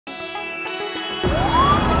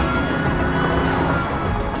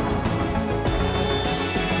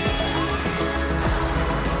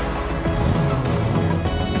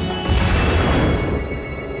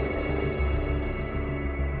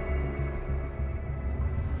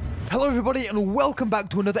Hello everybody and welcome back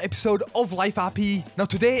to another episode of Life RP. Now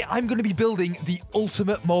today I'm going to be building the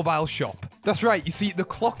ultimate mobile shop. That's right, you see the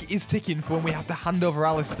clock is ticking for when we have to hand over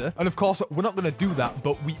Alistair, and of course we're not going to do that,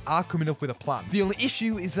 but we are coming up with a plan. The only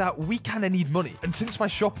issue is that we kind of need money, and since my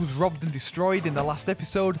shop was robbed and destroyed in the last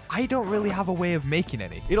episode, I don't really have a way of making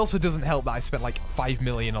any. It also doesn't help that I spent like 5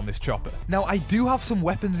 million on this chopper. Now I do have some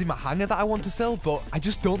weapons in my hangar that I want to sell, but I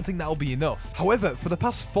just don't think that'll be enough. However, for the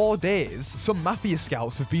past 4 days, some Mafia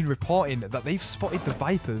scouts have been reporting that they've spotted the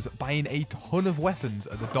Vipers buying a ton of weapons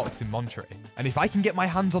at the docks in Monterey. And if I can get my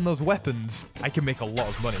hands on those weapons, I can make a lot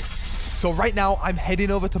of money. So right now, I'm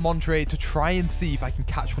heading over to Monterey to try and see if I can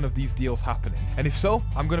catch one of these deals happening. And if so,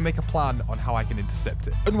 I'm going to make a plan on how I can intercept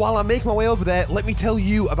it. And while I make my way over there, let me tell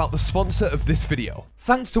you about the sponsor of this video.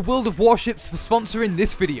 Thanks to World of Warships for sponsoring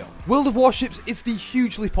this video. World of Warships is the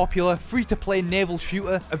hugely popular free-to-play naval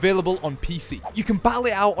shooter available on PC. You can battle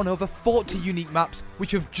it out on over 40 unique maps,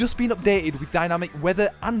 which have just been updated with dynamic weather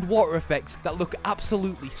and water effects that look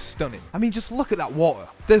absolutely stunning. I mean, just look at that water.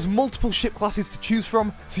 There's multiple ship classes to choose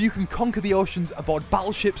from, so you can conquer the oceans aboard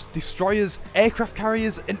battleships, destroyers, aircraft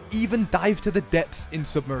carriers, and even dive to the depths in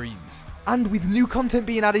submarines. And with new content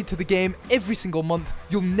being added to the game every single month,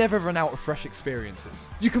 you'll never run out of fresh experiences.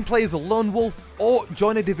 You can play as a lone wolf or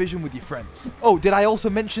join a division with your friends. Oh, did I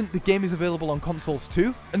also mention the game is available on consoles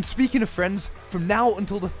too? And speaking of friends, from now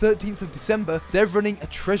until the 13th of December, they're running a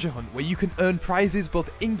treasure hunt where you can earn prizes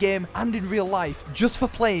both in-game and in real life just for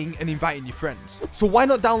playing and inviting your friends. So why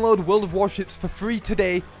not download World of Warships for free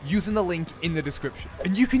today using the link in the description.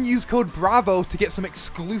 And you can use code BRAVO to get some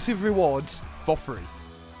exclusive rewards for free.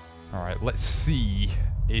 Alright, let's see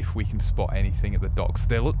if we can spot anything at the docks.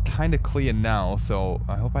 They look kind of clear now, so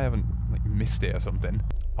I hope I haven't like missed it or something.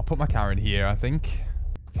 I'll put my car in here, I think.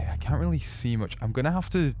 Okay, I can't really see much. I'm gonna have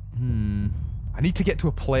to... I need to get to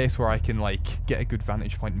a place where I can, like, get a good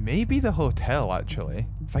vantage point. Maybe the hotel, actually.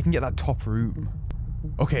 If I can get that top room.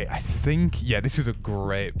 Okay, I think... Yeah, this is a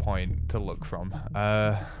great point to look from.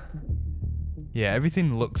 Yeah,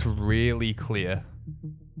 everything looks really clear.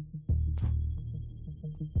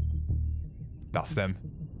 That's them.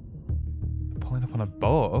 Pulling up on a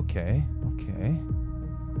boat. Okay. Okay.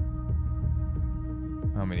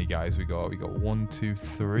 How many guys we got? We got 1, 2,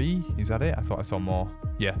 3. Is that it? I thought I saw more.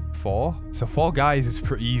 Yeah, 4. So 4 guys is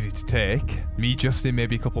pretty easy to take. Me, Justin,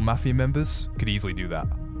 maybe a couple Mafia members. Could easily do that.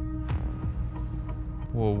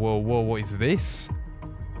 Whoa, whoa, whoa. What is this?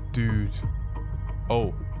 Dude.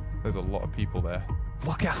 Oh, there's a lot of people there.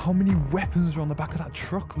 Look at how many weapons are on the back of that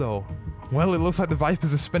truck, though. Well, it looks like the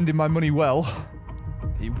Vipers are spending my money well.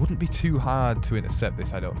 It wouldn't be too hard to intercept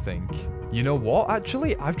this, I don't think. You know what,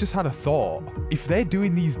 actually? I've just had a thought. If they're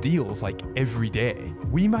doing these deals, like, every day,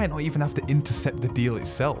 we might not even have to intercept the deal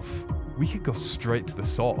itself. We could go straight to the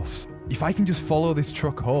source. If I can just follow this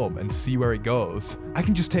truck home and see where it goes, I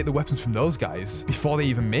can just take the weapons from those guys before they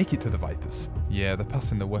even make it to the Vipers. Yeah, they're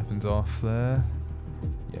passing the weapons off there.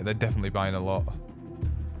 Yeah, they're definitely buying a lot.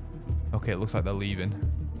 Okay, it looks like they're leaving.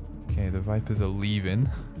 Okay, the Vipers are leaving.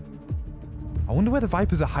 I wonder where the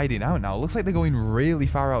Vipers are hiding out now. It looks like they're going really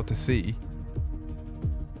far out to sea.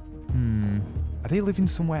 Are they living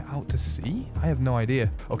somewhere out to sea? I have no idea.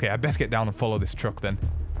 Okay, I best get down and follow this truck then.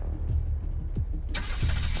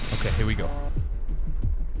 Okay, here we go.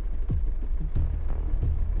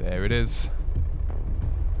 There it is.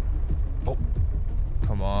 Oh,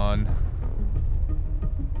 come on.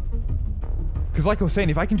 Because like I was saying,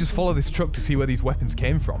 if I can just follow this truck to see where these weapons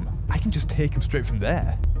came from, I can just take them straight from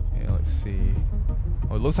there. Okay, let's see.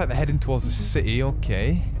 Oh, it looks like they're heading towards the city.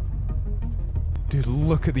 Okay. Dude,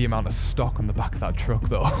 look at the amount of stock on the back of that truck,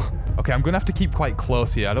 though. Okay, I'm going to have to keep quite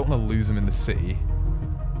close here. I don't want to lose them in the city.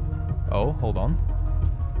 Oh, hold on.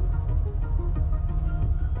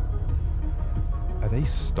 Are they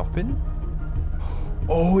stopping?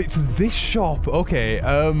 Oh, it's this shop. Okay,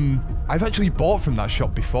 I've actually bought from that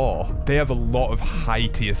shop before. They have a lot of high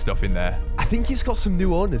tier stuff in there. I think it's got some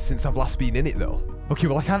new owners since I've last been in it though. Okay,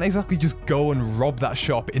 well I can't exactly just go and rob that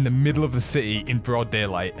shop in the middle of the city in broad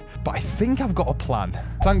daylight, but I think I've got a plan.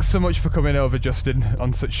 Thanks so much for coming over, Justin,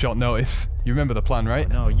 on such short notice. You remember the plan, right?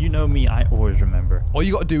 No, you know me, I always remember. All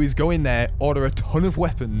you gotta do is go in there, order a ton of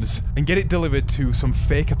weapons, and get it delivered to some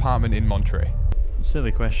fake apartment in Monterey.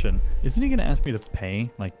 Silly question. Isn't he going to ask me to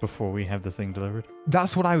pay, like, before we have this thing delivered?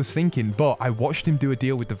 That's what I was thinking, but I watched him do a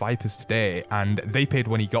deal with the Vipers today, and they paid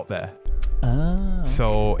when he got there. Ah.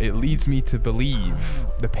 So it leads me to believe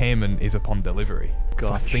the payment is upon delivery. Gotcha.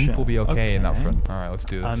 So I think we'll be okay in that front. All right, let's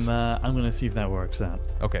do this. I'm going to see if that works out.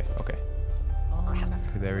 Okay, okay. Okay,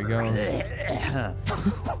 there he goes.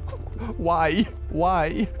 Why?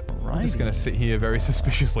 Why? Alrighty. I'm just going to sit here very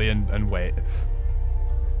suspiciously and wait.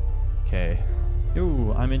 Okay.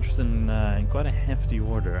 Ooh, I'm interested in quite a hefty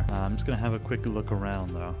order. I'm just gonna have a quick look around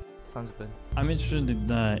though. Sounds good. I'm interested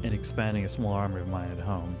in expanding a small army of mine at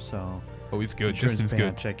home, so... Oh, he's good. Insurance Justin's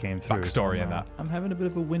good. check came through. Backstory so in that. I'm having a bit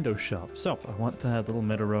of a window shop. So, I want that little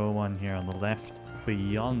meta row one here on the left.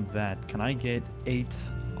 Beyond that, can I get 8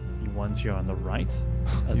 of the ones here on the right?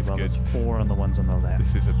 As He's well good. as 4 on the ones on the left.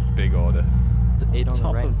 This is a big order. The 8 on the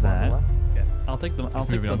Top right, of 4 on the that, left. yeah, I'll take them. I'll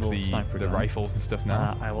take Moving the on to little sniper the gun. rifles and stuff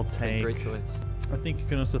now. I will take... Great choice. I think you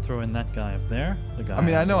can also throw in that guy up there. The guy I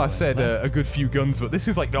mean, I know I on the said left. a good few guns, but this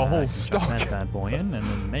is like the I whole can chuck stock. that bad boy in, and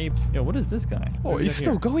then maybe... Yo, what is this guy? Oh, What do we he's got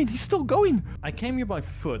still here? going. He's still going. I came here by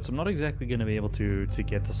foot, so I'm not exactly going to be able to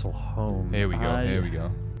get this all home. Here we go. Here we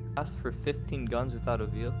go. Asked for 15 guns without a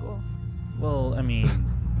vehicle. Well, I mean...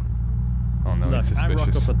 Oh no, look, it's I rock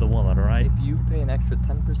suspicious. up at the wallet, alright? If you pay an extra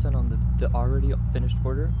 10% on the already finished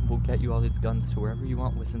order, we'll get you all these guns to wherever you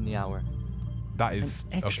want within the hour. That is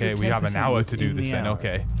An extra okay. We have an 10% hour to do within this the then. hour.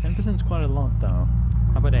 Okay. 10% is quite a lot, though.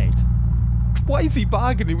 How about 8? Why is he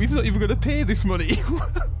bargaining? He's not even going to pay this money.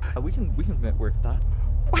 We can work that.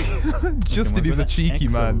 Justin is a cheeky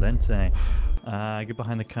man. Excellent. Get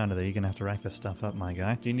behind the counter there. You're going to have to rack this stuff up, my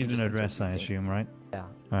guy. You need just an enter address, I everything. assume, right? Yeah.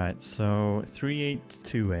 Alright, so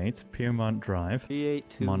 3828 Piermont Drive.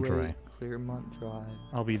 3828 Monterey. Clearmont Drive.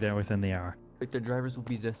 I'll be there within the hour. The drivers will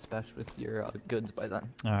be dispatched with your goods by then.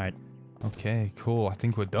 Alright, Okay, cool. I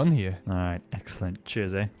think we're done here. alright, excellent.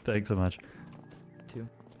 Cheers, eh? Thanks so much. 2.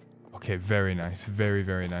 Okay, very nice. Very,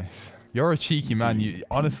 very nice. You're a cheeky man. You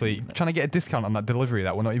honestly trying to get a discount on that delivery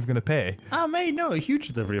that we're not even going to pay. Ah, mate, no, a huge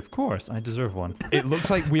delivery, of course. I deserve one. It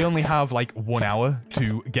looks like we only have like 1 hour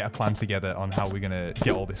to get a plan together on how we're going to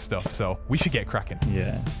get all this stuff. So we should get cracking.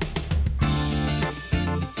 Yeah.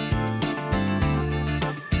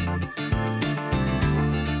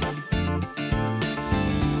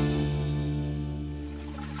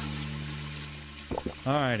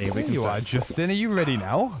 Alrighty, we There can you are, start. Justin. Are you ready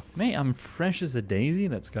now? Mate, I'm fresh as a daisy.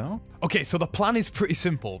 Let's go. Okay, so the plan is pretty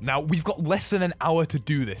simple. Now, we've got less than an hour to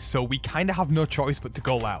do this, so we kind of have no choice but to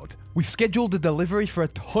go loud. We scheduled a delivery for a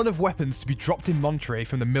ton of weapons to be dropped in Monterey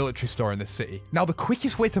from the military store in the city. Now, the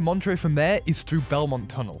quickest way to Monterey from there is through Belmont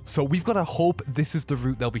Tunnel, so we've got to hope this is the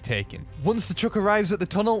route they'll be taking. Once the truck arrives at the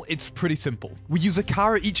tunnel, it's pretty simple. We use a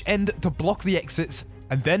car at each end to block the exits,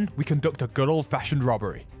 and then we conduct a good old-fashioned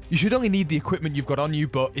robbery. You should only need the equipment you've got on you,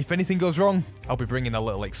 but if anything goes wrong, I'll be bringing a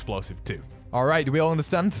little explosive too. Alright, do we all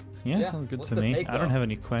understand? Yeah, Yeah, sounds good what's to the me. take, I don't though? have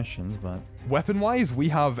any questions, but... Weapon-wise, we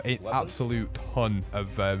have an absolute ton of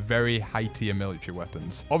very high-tier military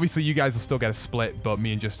weapons. Obviously, you guys will still get a split, but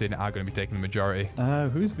me and Justin are going to be taking the majority.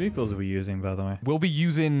 Whose vehicles are we using, by the way? We'll be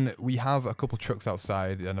using... We have a couple trucks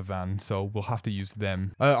outside and a van, so we'll have to use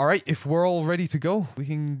them. Alright, if we're all ready to go, we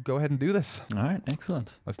can go ahead and do this. Alright,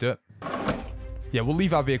 excellent. Let's do it. Yeah, we'll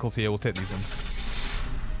leave our vehicles here. We'll take these ones.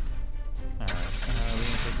 Alright, we're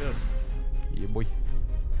gonna take this. Yeah, boy.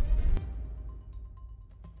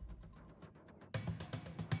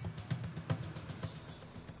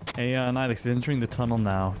 Hey, Nylex is entering the tunnel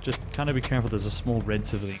now. Just kind of be careful. There's a small red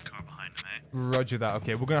civilian car behind him, eh? Roger that.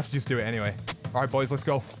 Okay, we're going to have to just do it anyway. Alright, boys, let's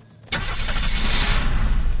go.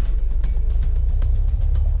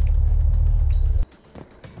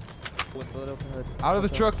 Out of the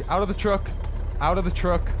truck, out of the truck, out of the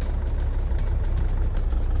truck.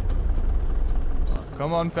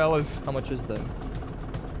 Come on, fellas. How much is that?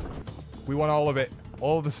 We want all of it.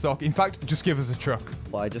 All of the stock. In fact, just give us a truck.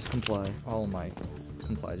 Comply, just comply. Oh my.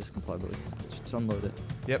 Comply, just comply, boys. Just unload it.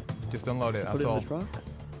 Yep, just unload it. Put That's it all. in the truck.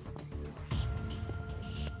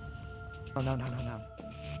 Oh, no.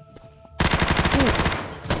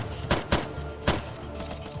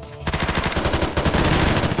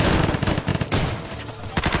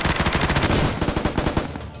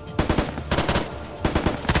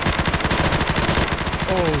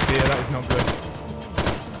 Oh dear, that is not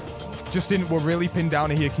good. Justin, we're really pinned down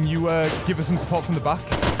here. Can you give us some support from the back?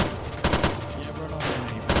 Yeah, we're not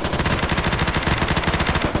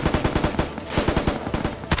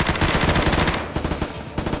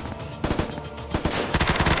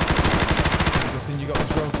Justin, you got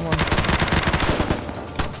this, bro. Come on.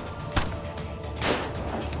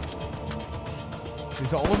 Is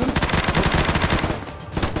that all of them?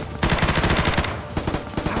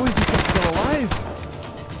 How is this guy still alive?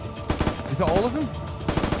 Is that all of them?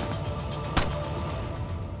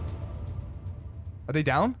 Are they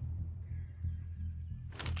down?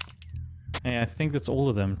 Hey, I think that's all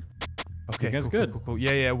of them. Okay, You guys cool, good? Cool, cool.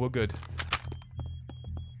 Yeah, we're good.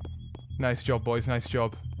 Nice job, boys. Nice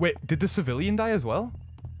job. Wait, did the civilian die as well?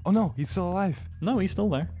 Oh no, he's still alive. No, he's still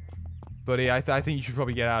there. Buddy, I think you should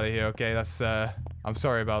probably get out of here. Okay, that's I'm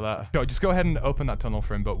sorry about that. Sure, just go ahead and open that tunnel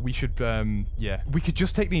for him, but we should, yeah. We could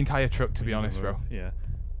just take the entire truck, to be honest, bro. Yeah.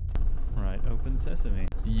 Right, open sesame.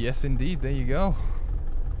 Yes, indeed. There you go.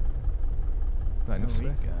 There we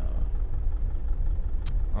go.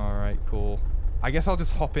 Alright, cool. I guess I'll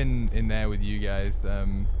just hop in there with you guys.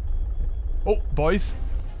 Oh, boys.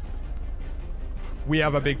 We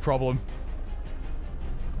have a big problem.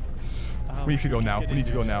 We need to go now. We need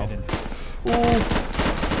to go now. Oh!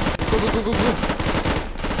 Go, go, go, go, go!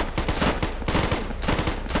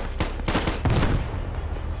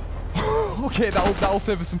 Okay, that'll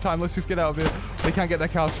save us some time. Let's just get out of here. They can't get their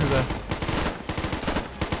cars through there.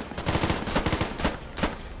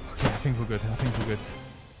 Okay, I think we're good. I think we're good.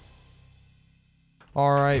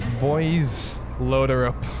 Alright, boys. Load her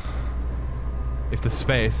up. If there's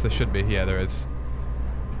space, there should be. Yeah, there is.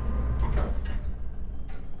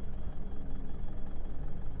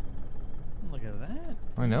 Look at that.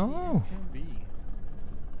 I know.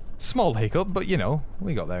 Small hiccup, but you know,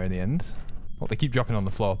 we got there in the end. Well, they keep dropping on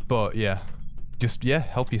the floor, but yeah. Just, yeah,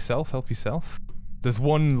 help yourself, help yourself. There's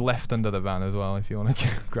one left under the van as well, if you want to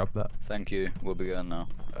grab that. Thank you. We'll be going now.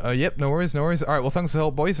 Yep, no worries, no worries. All right, well, thanks for the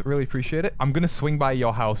help, boys. Really appreciate it. I'm going to swing by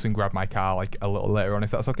your house and grab my car, like, a little later on, if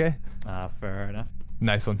that's okay. Fair enough.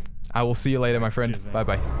 Nice one. I will see you later, my friend. Cheers,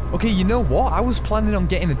 bye-bye. Okay, you know what? I was planning on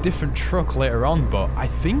getting a different truck later on, but I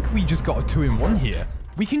think we just got a 2-in-1 here.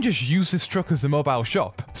 We can just use this truck as a mobile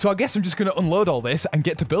shop. So I guess I'm just going to unload all this and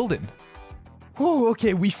get to building. Oh,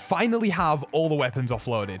 okay, we finally have all the weapons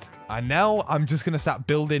offloaded. And now I'm just going to start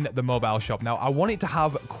building the mobile shop. Now, I want it to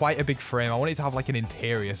have quite a big frame. I want it to have like an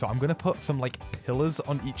interior. So I'm going to put some like pillars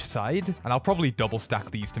on each side. And I'll probably double stack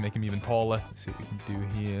these to make them even taller. Let's see what we can do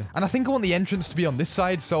here. And I think I want the entrance to be on this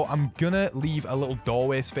side. So I'm going to leave a little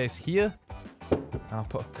doorway space here. And I'll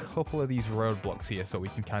put a couple of these roadblocks here so we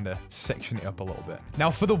can kind of section it up a little bit. Now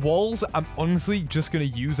for the walls, I'm honestly just going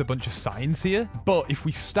to use a bunch of signs here. But if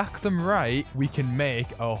we stack them right, we can make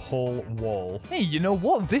a whole wall. Hey, you know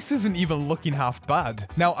what? This isn't even looking half bad.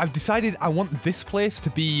 Now I've decided I want this place to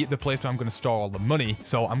be the place where I'm going to store all the money.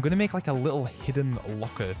 So I'm going to make like a little hidden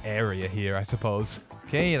locker area here, I suppose.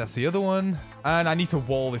 Okay, that's the other one. And I need to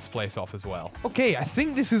wall this place off as well. Okay, I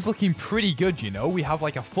think this is looking pretty good, you know. We have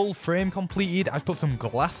like a full frame completed. I've put some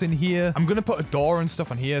glass in here. I'm going to put a door and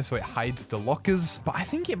stuff on here so it hides the lockers. But I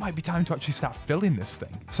think it might be time to actually start filling this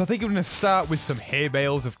thing. So I think I'm going to start with some hay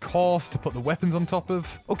bales, of course, to put the weapons on top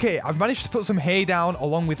of. Okay, I've managed to put some hay down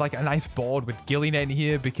along with like a nice board with gilly net in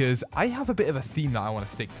here because I have a bit of a theme that I want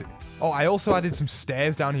to stick to. Oh, I also added some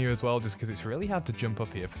stairs down here as well just because it's really hard to jump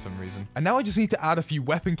up here for some reason. And now I just need to add a few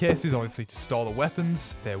weapon cases, obviously, to store the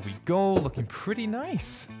weapons. There we go, looking pretty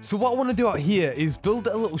nice. So what I want to do out here is build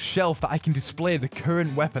a little shelf that I can display the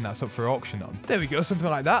current weapon that's up for auction on. There we go, something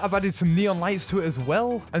like that. I've added some neon lights to it as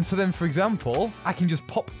well. And so then, for example, I can just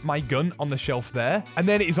pop my gun on the shelf there, and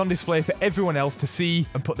then it is on display for everyone else to see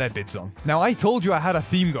and put their bids on. Now, I told you I had a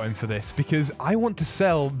theme going for this because I want to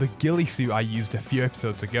sell the ghillie suit I used a few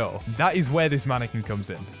episodes ago. That is where this mannequin comes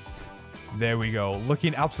in. There we go.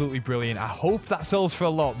 Looking absolutely brilliant. I hope that sells for a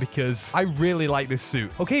lot because I really like this suit.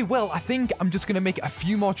 Okay, well, I think I'm just going to make a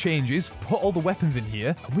few more changes, put all the weapons in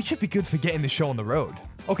here, and we should be good for getting the show on the road.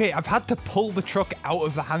 Okay, I've had to pull the truck out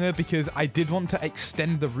of the hangar because I did want to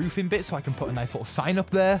extend the roofing bit so I can put a nice little sign up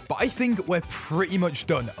there. But I think we're pretty much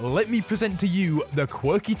done. Let me present to you the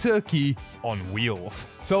Quirky Turkey on wheels.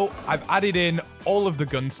 So I've added in all of the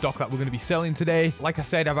gun stock that we're going to be selling today. Like I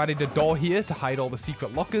said, I've added a door here to hide all the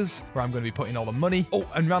secret lockers where I'm going to be putting all the money. Oh,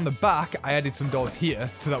 and around the back, I added some doors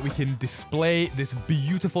here so that we can display this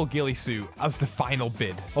beautiful ghillie suit as the final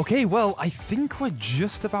bid. Okay, well, I think we're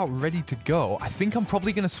just about ready to go. I think I'm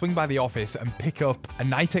probably going to swing by the office and pick up a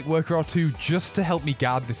Nitek worker or two just to help me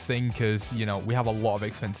guard this thing because, you know, we have a lot of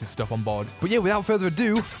expensive stuff on board. But yeah, without further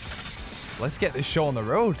ado, let's get this show on the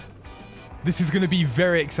road. This is going to be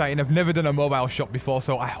very exciting. I've never done a mobile shop before,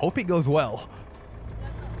 so I hope it goes well.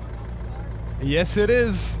 Yes, it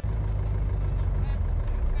is.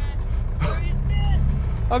 What is this?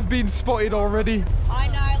 I've been spotted already. Hi,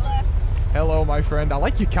 Nylex. Hello, my friend. I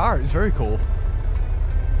like your car. It's very cool.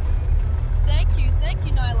 Thank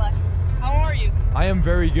you, Nylex. How are you? I am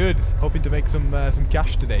very good. Hoping to make some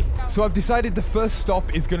cash today. So I've decided the first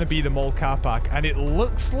stop is going to be the mall car park, and it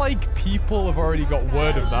looks like people have already got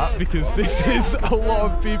word of that because this is a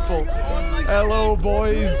lot of people. Hello,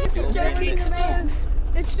 boys. Jerry Express.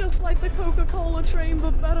 It's just like the Coca-Cola train,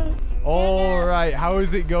 but better. All right, how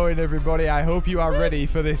is it going, everybody? I hope you are ready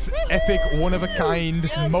for this epic, one-of-a-kind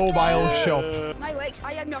mobile shop. Nylex,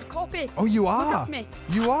 I am your copy. Oh, you Look are? at me.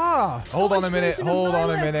 You are? Hold on a minute, version of hold on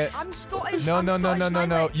a Nylex. minute. I'm Scottish. No, I'm no, no, no, Scottish no,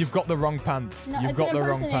 no. Nylex. You've got the wrong pants. No, You've it's got an the wrong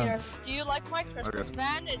impersonator. pants. Do you like my Christmas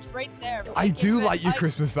van? It's right there. I do like your I-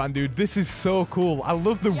 Christmas van, dude. This is so cool. I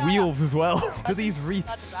love the Yeah. wheels as well. Do That's these his- wreaths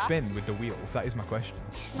that's spin bats. with the wheels? That is my question.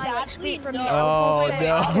 Nylex, wait for me. No. Oh, Wait,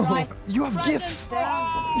 no. wait, You have Presents gifts. for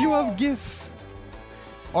all. You have gifts.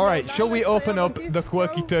 All right, shall we Nylex, open I up have the gifts,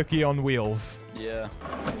 quirky bro. turkey on wheels? Yeah.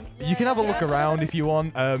 You can have a look Yeah. around if you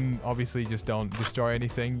want. Obviously, just don't destroy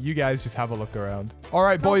anything. You guys just have a look around. All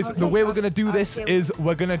right, boys, the way we're going to do this is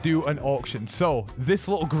we're going to do an auction. So this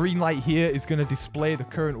little green light here is going to display the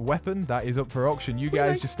current weapon that is up for auction. You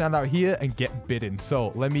guys just stand out here and get bidding.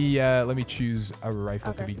 So let me choose a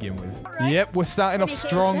rifle to begin with. Yep, we're starting off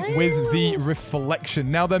strong with the reflection.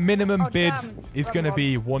 Now, the minimum bid is going to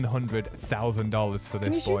be $100,000 for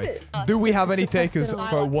this boy. Do we have any takers for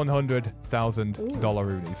 $100,000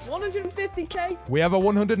 Roonies? 150k. We have a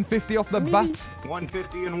 150 off the bat.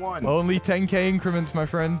 150 and 1. Only 10k increments, my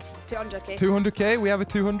friend. 200k. 200k, we have a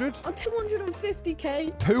 200. Oh,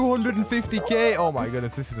 250k. 250k. Oh my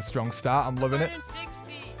goodness, this is a strong start. I'm loving it.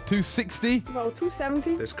 160. 260. Well,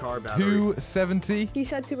 270. This car battery. 270. He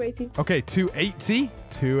said 280. Okay, 280.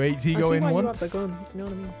 280 I see going why you have once. the gun. You know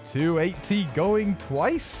what I mean? 280 going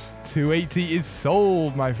twice. 280 is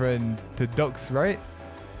sold, my friend. To Ducks, right?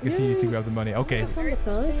 Guessing you need to grab the money. Okay. That's on the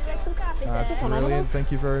third. That's brilliant.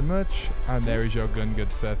 Thank you very much. And there is your gun,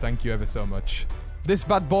 good sir. Thank you ever so much. This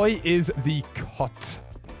bad boy is the cot.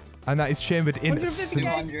 And that is chambered in... 150K.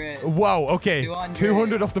 200, Wow, okay. 200.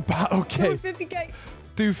 200 off the bat, okay. 250k.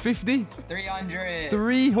 250. 300,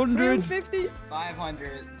 300. 350.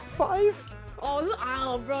 500. 5.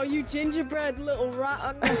 Oh, bro, you gingerbread little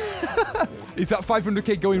rat. Is that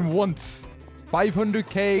 500k going once?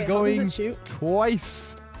 500k Wait, how does going it shoot?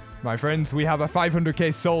 twice. My friends, we have a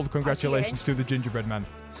 500k sold. Congratulations to the gingerbread man.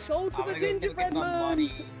 Sold to I'm the gonna go get gingerbread my man.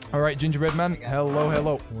 money. All right, gingerbread man. Hello,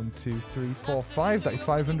 hello. 1, 2, 3, 4, 5. That is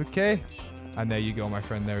 500k. And there you go, my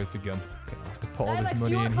friend. There is the gun. Okay, I have to put all Nylex, this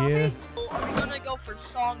do you money in want here. Are we gonna go for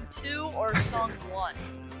song 2 or song 1?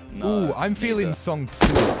 Ooh, I'm feeling neither. song 2.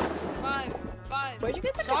 5. Where'd you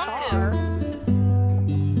get the Song guitar?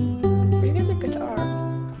 Where'd you get the guitar?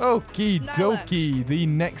 Okie Nylex. dokie, the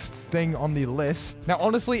next thing on the list. Now,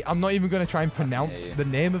 honestly, I'm not even going to try and pronounce Okay. the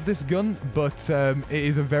name of this gun, but it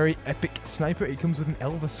is a very epic sniper. It comes with an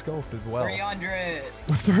Elva scope as well. 300.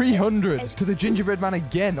 300 to the gingerbread man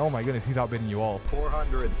again. Oh my goodness, he's outbidding you all.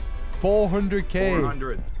 400. 400k.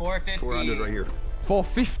 400. 450. 400 right here.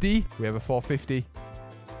 450. We have a 450.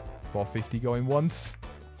 450 going once.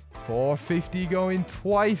 450 going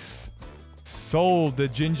twice. Sold. The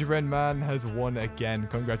gingerbread man has won again.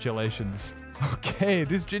 Congratulations. Okay,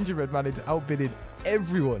 this gingerbread man is outbidding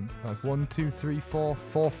everyone. That's 1, 2, 3, 4,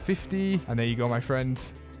 450. And there you go, my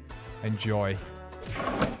friends. Enjoy.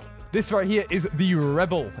 This right here is the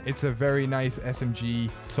Rebel. It's a very nice SMG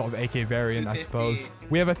sort of AK variant, I 250. suppose.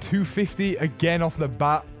 We have a 250 again off the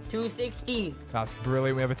bat. 260. That's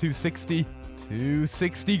brilliant. We have a 260.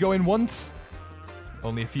 260 going once.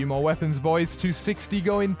 Only a few more weapons, boys. 260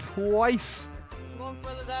 going twice. Going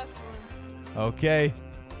for the last one. Okay.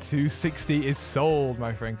 260 is sold,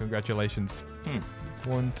 my friend. Congratulations.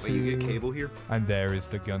 1, 2. Wait, you get cable here? And there is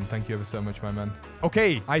the gun. Thank you ever so much, my man.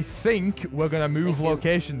 Okay, I think we're going to move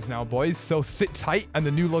locations now, boys. So sit tight, and the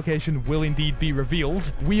new location will indeed be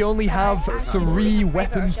revealed. We only have 3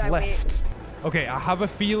 weapons left. Okay, I have a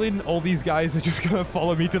feeling all these guys are just going to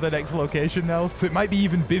follow me to the next location now. So it might be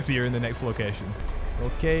even busier in the next location.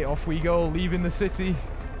 Okay, off we go, leaving the city.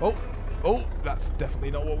 Oh, that's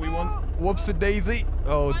definitely not what we want. Whoops-a-daisy.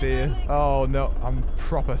 Oh, dear. Oh, no, I'm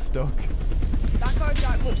proper stuck. That car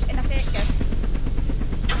jack looks ineffective.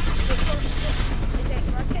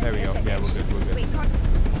 There we go. Yeah, we're good, we're good. Wait, car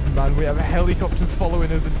Man, we have helicopters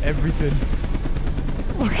following us and everything.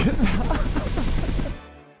 Look at that.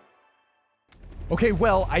 Okay,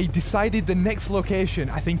 well, I decided the next location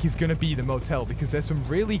I think is going to be the motel because there's some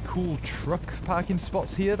really cool truck parking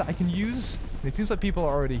spots here that I can use. And it seems like people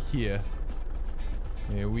are already here.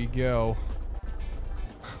 Here we go.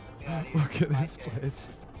 Look at this place.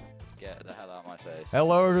 Get the hell out of my face.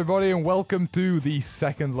 Hello, everybody, and welcome to the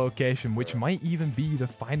second location, which might even be the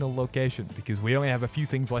final location because we only have a few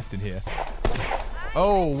things left in here.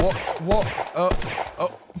 Oh, what?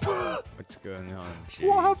 Oh. What's going on?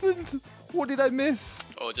 What happened? What did I miss?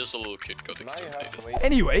 Oh, just a little kid got exterminated.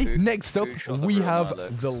 Anyway, Who- next up, who shot the we real have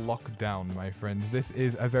Nylex? the lockdown, my friends. This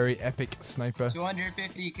is a very epic sniper.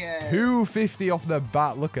 250k. 250 off the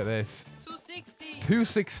bat. Look at this. 260. 260.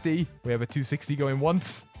 260. We have a 260 going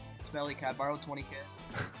once. Smelly cat, borrow 20k.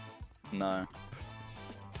 No.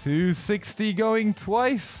 260 going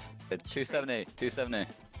twice. 270. 270.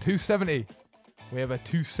 270. We have a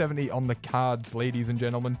 270 on the cards, ladies and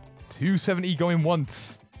gentlemen. 270 going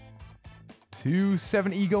once.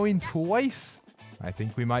 270 going twice. I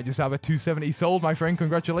think we might just have a 270 sold, my friend.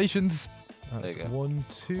 Congratulations. There That's you go. 1,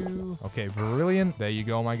 2. Okay, brilliant. There you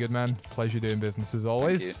go, my good man. Pleasure doing business as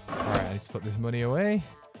always. Thank All right, I need to put this money away.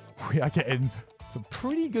 We are getting some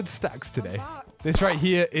pretty good stacks today. This right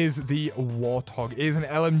here is the Warthog. It is an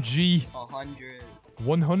LMG. 100.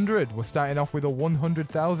 100. We're starting off with a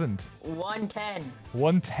 100,000. 110.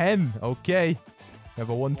 110. Okay. We have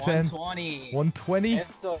a 110. 120. 120.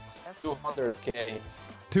 200k.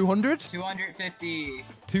 200. 250.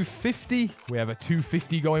 250. We have a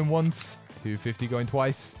 250 going once. 250 going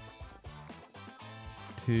twice.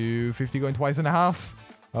 250 going twice and a half.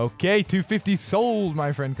 Okay, 250 sold,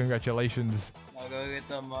 my friend. Congratulations. Now go get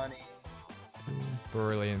the money.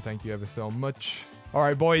 Brilliant. Thank you ever so much. All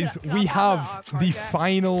right, boys, Yeah, we I'll have have that the arcade.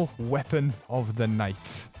 final weapon of the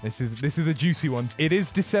night. This is a juicy one. It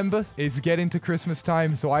is December. It's getting to Christmas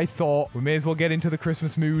time, so I thought we may as well get into the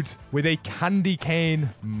Christmas mood with a candy cane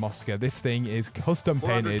Mosca. This thing is custom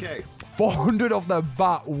painted. 400K. 400 off the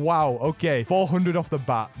bat. Wow. Okay, 400 off the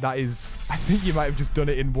bat. That is, I think you might have just done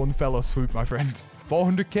it in one fella swoop, my friend.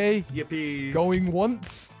 400k Yippee. going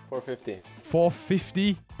once. 450.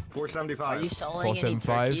 450. 475. selling any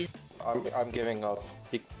 475. turkeys? I'm giving up.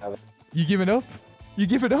 You giving up? You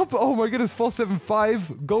giving up? Oh my goodness,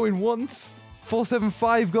 475 going once.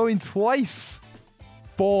 475 going twice.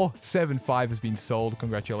 475 has been sold.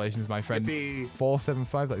 Congratulations, my friend. Yippee.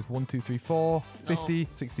 475, that is 1, 2, 3, 4, 50,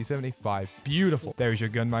 60, 75. Beautiful. There is your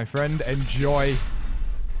gun, my friend. Enjoy.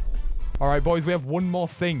 All right, boys, we have one more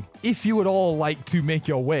thing. If you would all like to make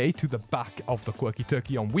your way to the back of the Quirky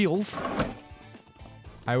Turkey on wheels,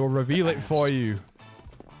 I will reveal it for you.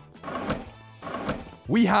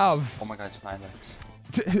 We have... Oh my god, it's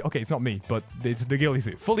Nylex. Okay, it's not me, but it's the ghillie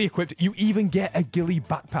suit. Fully equipped. You even get a ghillie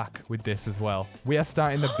backpack with this as well. We are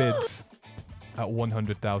starting the bids at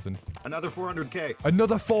 100,000. Another 400K.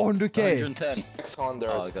 Another 400k. 110. 600.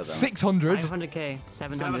 Oh, I got that. 600. 500k,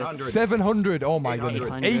 700. 700. 700. Oh my 800.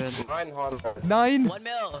 goodness. 8. 900. 9. 1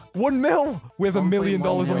 mil. 1 mil. We have $1 million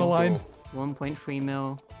on the line. 1.3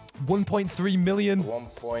 mil. 1.3 million.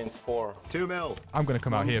 1.4. 2 mil. I'm going to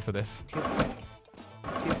come out here for this.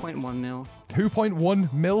 2.1 mil.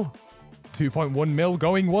 2.1 mil. 2.1 mil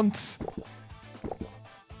going once.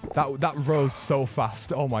 That rose so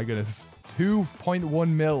fast. Oh my goodness. 2.1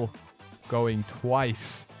 mil going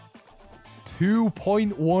twice.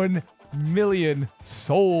 2.1 million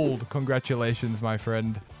sold. Congratulations, my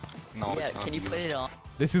friend. No, Yeah, can you put it on?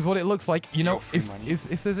 This is what it looks like. You know, free if money.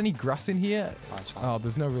 if there's any grass in here, Nice one. oh,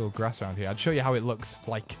 there's no real grass around here. I'd show you how it looks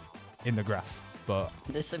like in the grass. But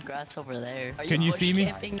There's some grass over there. Are Can you bush see me?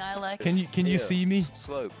 camping, Nylex? can you see me?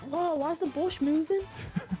 Slope. Whoa, why's the bush moving?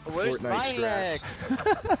 Where's Fortnite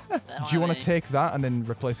Nylex? Do you want to take that and then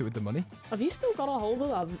replace it with the money? Have you still got a hold of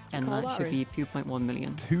that And car that should battery? be 2.1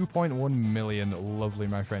 million. 2.1 million. Lovely,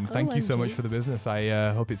 my friend. Thank you so much OMG. for the business.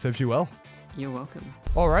 I hope it serves you well. You're welcome.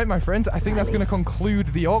 All right, my friend. I think that's going to conclude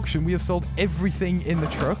the auction. We have sold everything in the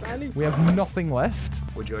truck. We have nothing left.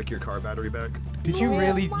 Would you like your car battery back? Did you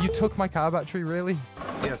really? You took my car battery, really?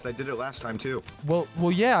 Yes, I did it last time too. Well,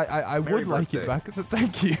 yeah. I Merry would like it birthday. back.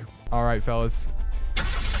 Thank you. All right, fellas.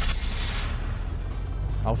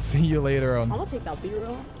 I'll see you later on. I'm gonna take that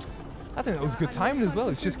B-roll. I think that was good timing as well.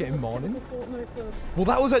 It's just getting morning. Well, Well,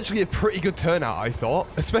 that was actually a pretty good turnout, I thought.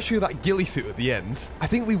 Especially with that ghillie suit at the end. I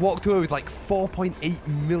think we walked away with like $4.8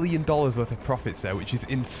 million worth of profits there, which is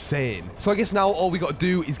insane. So I guess now all we got to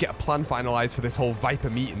do is get a plan finalized for this whole Viper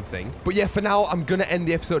meeting thing. But yeah, for now, I'm going to end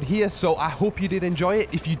the episode here. So I hope you did enjoy it.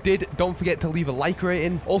 If you did, don't forget to leave a like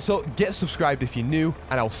rating. Also, get subscribed if you're new.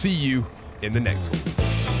 And I'll see you in the next one.